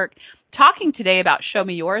Network, talking today about Show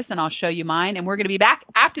Me Yours and I'll Show You Mine, and we're going to be back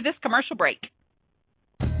after this commercial break.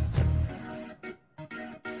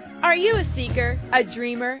 Are you a seeker, a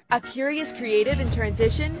dreamer, a curious creative in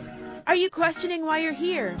transition? Are you questioning why you're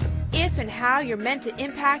here, if and how you're meant to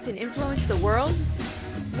impact and influence the world?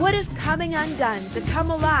 What if coming undone to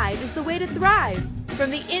come alive is the way to thrive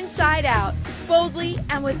from the inside out, boldly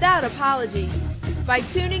and without apology? By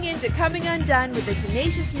tuning in to Coming Undone with the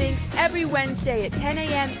Tenacious Minx every Wednesday at 10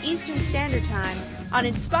 a.m. Eastern Standard Time on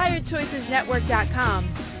InspiredChoicesNetwork.com,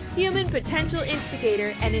 human potential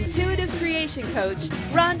instigator and intuitive creation coach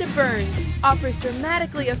Rhonda Burns offers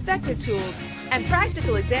dramatically effective tools and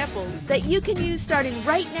practical examples that you can use starting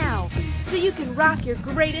right now so you can rock your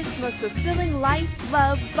greatest, most fulfilling life,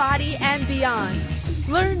 love, body, and beyond.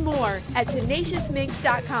 Learn more at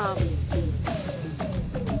TenaciousMinx.com.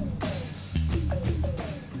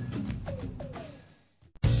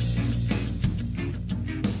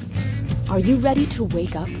 Are you ready to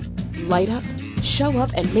wake up, light up, show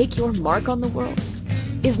up, and make your mark on the world?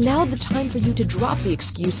 Is now the time for you to drop the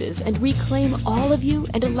excuses and reclaim all of you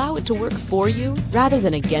and allow it to work for you rather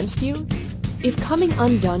than against you? If coming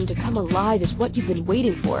undone to come alive is what you've been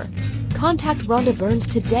waiting for, contact Rhonda Burns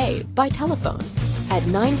today by telephone at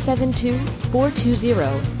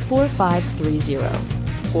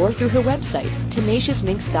 972-420-4530 or through her website,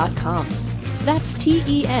 TenaciousMinx.com. That's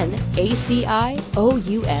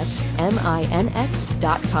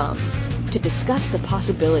TenaciousMinx.com to discuss the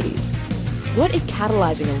possibilities. What if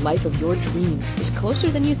catalyzing a life of your dreams is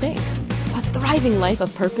closer than you think? A thriving life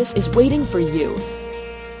of purpose is waiting for you.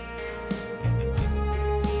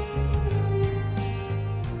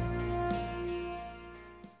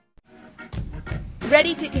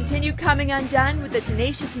 Ready to continue coming undone with the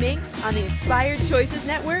Tenacious Minx on the Inspired Choices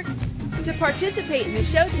Network? To participate in the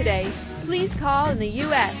show today, please call in the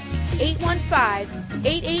U.S.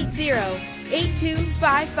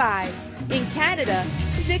 815-880-8255. In Canada,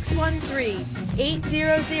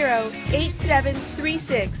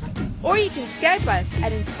 613-800-8736. Or you can Skype us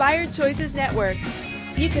at Inspired Choices Network.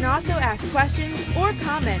 You can also ask questions or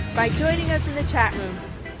comment by joining us in the chat room.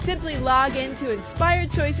 Simply log in to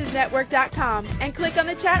InspiredChoicesNetwork.com and click on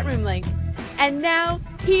the chat room link. And now,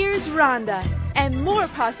 here's Rhonda and more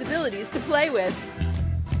possibilities to play with.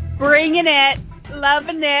 Bringing it,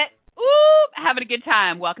 loving it. Ooh, having a good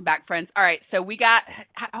time. Welcome back, friends. All right, so I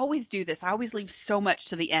always do this. I always leave so much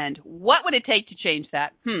to the end. What would it take to change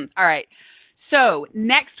that? All right. So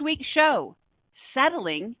next week's show,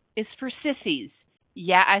 settling is for sissies.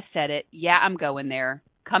 Yeah, I said it. Yeah, I'm going there.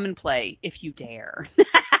 Come and play if you dare.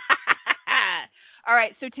 All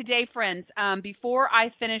right. So today, friends, before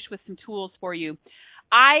I finish with some tools for you,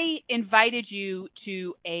 I invited you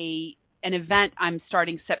to an event I'm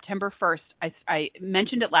starting September 1st. I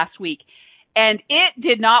mentioned it last week, and it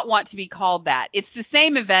did not want to be called that. It's the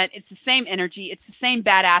same event. It's the same energy. It's the same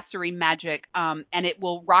badassery magic, and it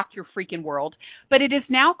will rock your freaking world. But it is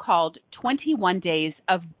now called 21 Days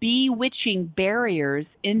of Bewitching Barriers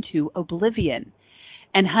into Oblivion.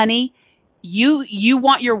 And honey, you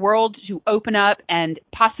want your world to open up and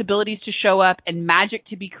possibilities to show up and magic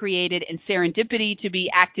to be created and serendipity to be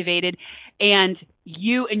activated and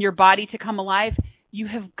you and your body to come alive. You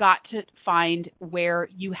have got to find where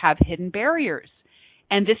you have hidden barriers.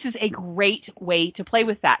 And this is a great way to play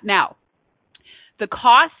with that. Now, the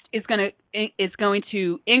cost is going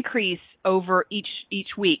to increase over each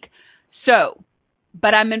week.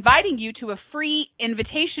 But I'm inviting you to a free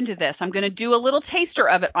invitation to this. I'm going to do a little taster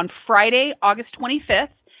of it on Friday, August 25th.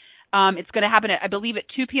 It's going to happen, I believe, at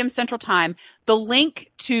 2 p.m. Central Time. The link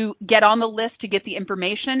to get on the list to get the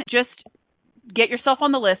information, just get yourself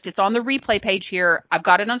on the list. It's on the replay page here. I've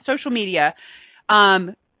got it on social media.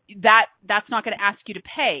 That's not going to ask you to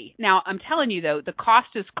pay. Now, I'm telling you, though, the cost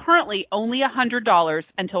is currently only $100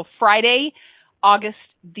 until Friday, August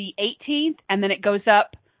the 18th, and then it goes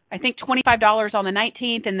up, I think, $25 on the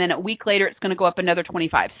 19th, and then a week later it's going to go up another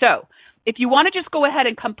 $25. So if you want to just go ahead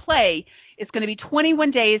and come play, it's going to be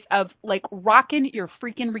 21 days of like rocking your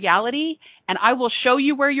freaking reality, and I will show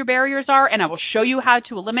you where your barriers are, and I will show you how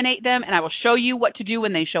to eliminate them, and I will show you what to do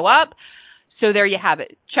when they show up. So there you have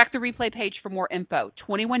it. Check the replay page for more info.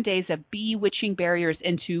 21 Days of Bewitching Barriers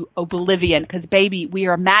into Oblivion, because baby, we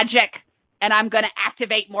are magic, and I'm going to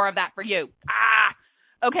activate more of that for you.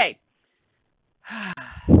 Okay.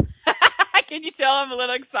 Can you tell I'm a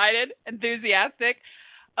little excited, enthusiastic?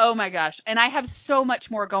 Oh my gosh. And I have so much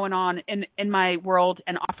more going on in my world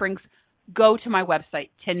and offerings. Go to my website,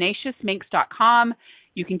 tenaciousminx.com.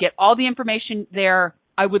 You can get all the information there.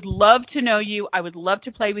 I would love to know you. I would love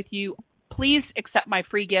to play with you. Please accept my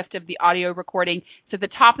free gift of the audio recording. It's at the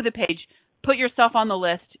top of the page. Put yourself on the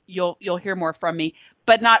list. You'll hear more from me,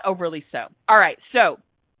 but not overly so. All right. So,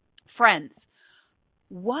 friends,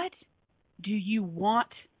 what do you want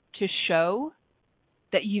to show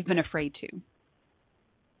that you've been afraid to?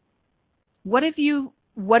 What have you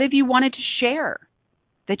wanted to share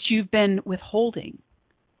that you've been withholding?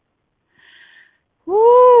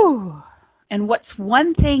 Woo! And what's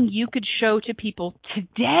one thing you could show to people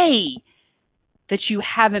today that you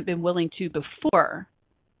haven't been willing to before,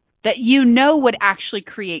 that you know would actually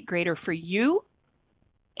create greater for you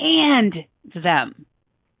and them?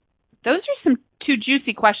 Those are some two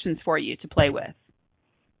juicy questions for you to play with,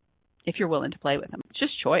 if you're willing to play with them. It's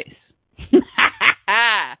just choice.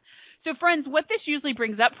 So, friends, what this usually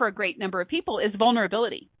brings up for a great number of people is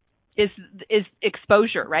vulnerability, is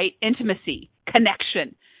exposure, right? Intimacy,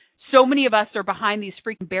 connection. So many of us are behind these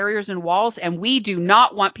freaking barriers and walls, and we do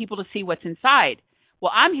not want people to see what's inside.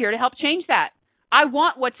 Well, I'm here to help change that. I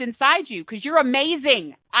want what's inside you because you're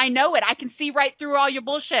amazing. I know it. I can see right through all your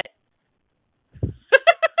bullshit.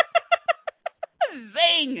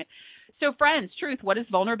 Zing! So, friends, truth, what does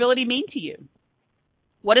vulnerability mean to you?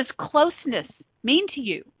 What does closeness mean to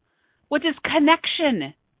you? What does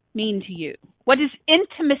connection mean to you? What does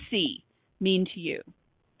intimacy mean to you?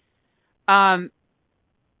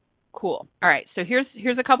 Cool. All right, so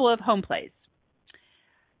here's a couple of home plays.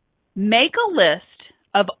 Make a list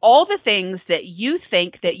of all the things that you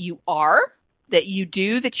think that you are, that you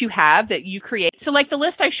do, that you have, that you create. So like the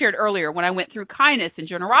list I shared earlier when I went through kindness and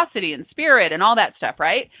generosity and spirit and all that stuff,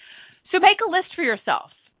 right? So make a list for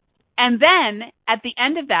yourself. And then at the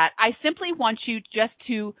end of that, I simply want you just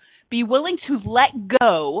to be willing to let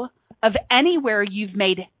go of anywhere you've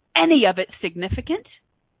made any of it significant,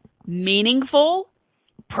 meaningful,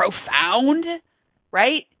 profound,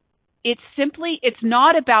 right? It's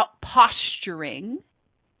not about posturing.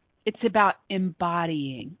 It's about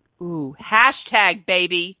embodying. Ooh, hashtag,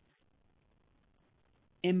 baby.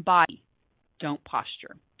 Embody. Don't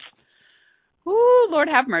posture. Ooh, Lord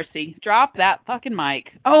have mercy. Drop that fucking mic.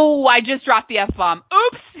 Oh, I just dropped the F-bomb.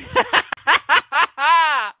 Oops.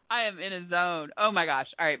 I am in a zone. Oh my gosh.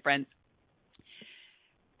 All right, friends.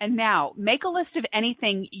 And now, make a list of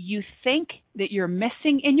anything you think that you're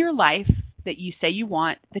missing in your life that you say you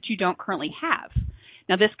want that you don't currently have.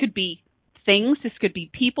 Now, this could be things, this could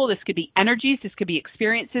be people, this could be energies, this could be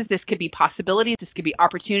experiences, this could be possibilities, this could be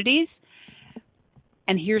opportunities.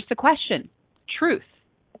 And here's the question. Truth.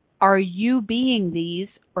 Are you being these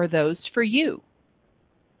or those for you?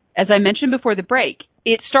 As I mentioned before the break,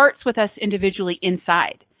 it starts with us individually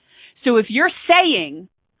inside. So if you're saying,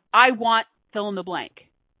 I want fill in the blank,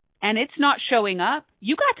 and it's not showing up,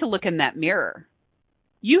 you got to look in that mirror.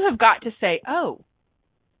 You have got to say, oh,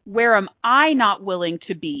 where am I not willing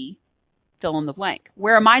to be, fill in the blank?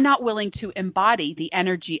 Where am I not willing to embody the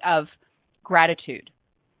energy of gratitude?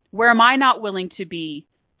 Where am I not willing to be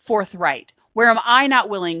forthright? Where am I not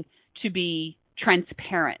willing to be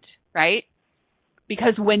transparent, right?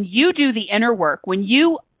 Because when you do the inner work, when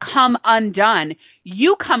you come undone,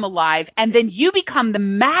 you come alive, and then you become the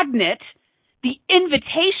magnet, the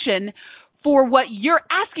invitation for what you're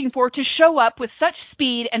asking for to show up with such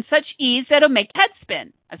speed and such ease that it'll make your head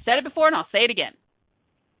spin. I've said it before and I'll say it again.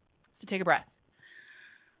 So take a breath.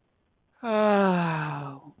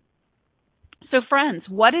 Oh. So friends,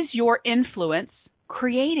 what is your influence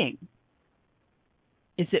creating?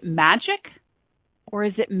 Is it magic or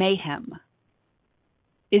is it mayhem?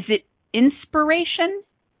 Is it inspiration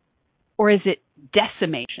or is it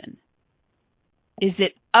decimation? Is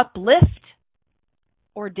it uplift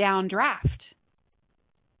or downdraft?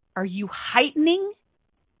 Are you heightening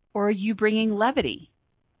or are you bringing levity?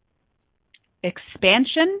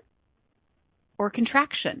 Expansion or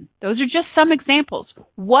contraction? Those are just some examples.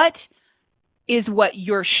 What is what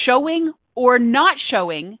you're showing or not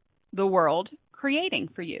showing the world creating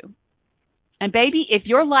for you? And baby, if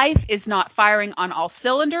your life is not firing on all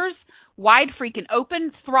cylinders, wide freaking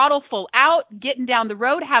open, throttle full out, getting down the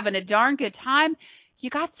road, having a darn good time,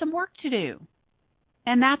 you got some work to do.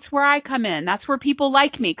 And that's where I come in. That's where people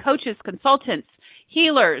like me, coaches, consultants,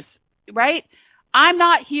 healers, right? I'm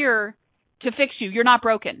not here to fix you. You're not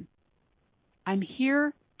broken. I'm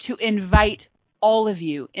here to invite all of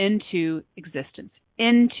you into existence,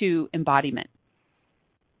 into embodiment.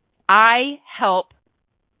 I help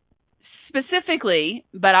specifically,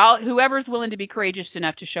 but whoever's willing to be courageous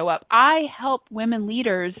enough to show up, I help women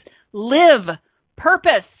leaders live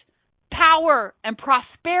purpose, power, and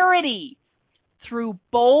prosperity through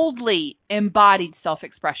boldly embodied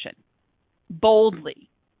self-expression. Boldly,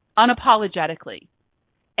 unapologetically.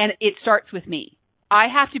 And it starts with me. I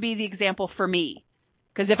have to be the example for me.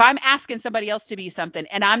 Because if I'm asking somebody else to be something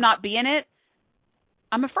and I'm not being it,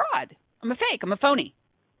 I'm a fraud. I'm a fake. I'm a phony.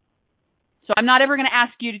 So I'm not ever going to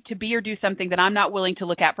ask you to be or do something that I'm not willing to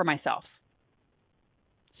look at for myself.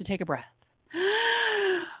 So take a breath.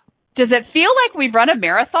 Does it feel like we've run a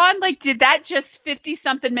marathon? Like, did that just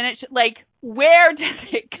 50-something minutes? Like, where does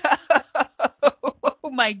it go? Oh,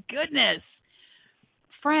 my goodness.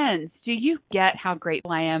 Friends, do you get how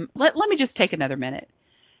grateful I am? Let me just take another minute.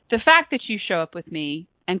 The fact that you show up with me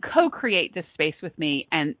and co-create this space with me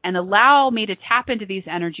and allow me to tap into these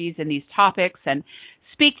energies and these topics and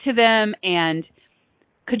speak to them and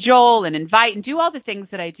cajole and invite and do all the things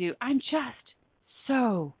that I do, I'm just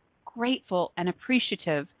so grateful and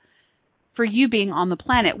appreciative for you being on the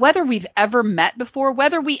planet. Whether we've ever met before,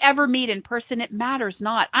 whether we ever meet in person, it matters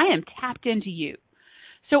not. I am tapped into you.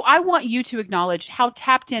 So I want you to acknowledge how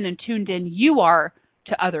tapped in and tuned in you are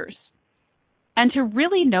to others and to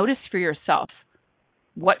really notice for yourself,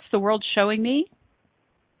 what's the world showing me?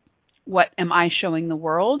 What am I showing the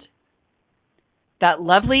world? That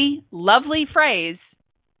lovely, lovely phrase,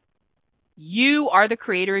 you are the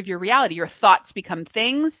creator of your reality. Your thoughts become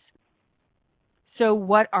things. So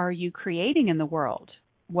what are you creating in the world?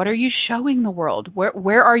 What are you showing the world?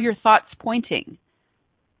 Where are your thoughts pointing?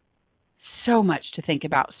 So much to think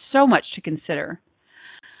about, so much to consider.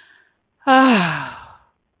 Wow.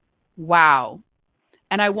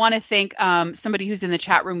 And I want to thank somebody who's in the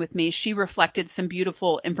chat room with me. She reflected some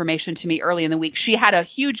beautiful information to me early in the week. She had a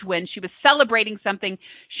huge win. She was celebrating something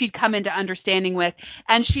she'd come into understanding with.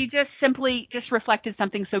 And she just simply reflected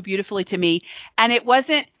something so beautifully to me. And it was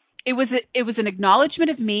an acknowledgement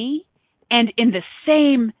of me. And in the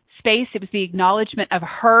same space, it was the acknowledgement of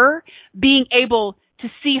her being able to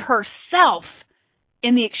see herself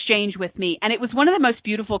in the exchange with me. And it was one of the most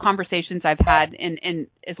beautiful conversations I've had in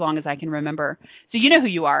as long as I can remember. So you know who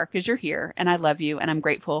you are because you're here and I love you and I'm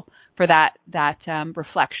grateful for that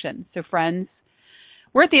reflection. So friends,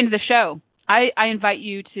 we're at the end of the show. I invite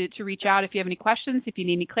you to reach out if you have any questions, if you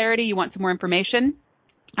need any clarity, you want some more information.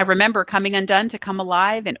 I remember coming undone to come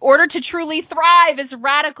alive. In order to truly thrive is a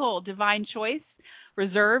radical divine choice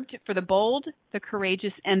reserved for the bold, the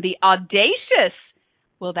courageous, and the audacious.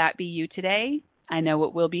 Will that be you today? I know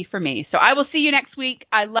it will be for me. So I will see you next week.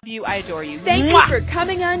 I love you. I adore you. Thank you for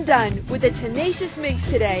coming undone with the Tenacious Minx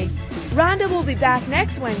today. Rhonda will be back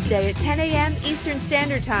next Wednesday at 10 a.m. Eastern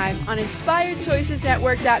Standard Time on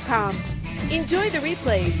InspiredChoicesNetwork.com. Enjoy the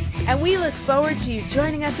replays, and we look forward to you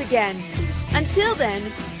joining us again. Until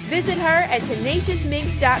then, visit her at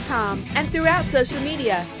TenaciousMinx.com and throughout social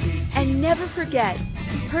media. And never forget,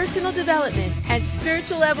 Personal development and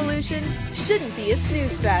spiritual evolution shouldn't be a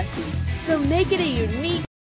snooze fest. So make it a unique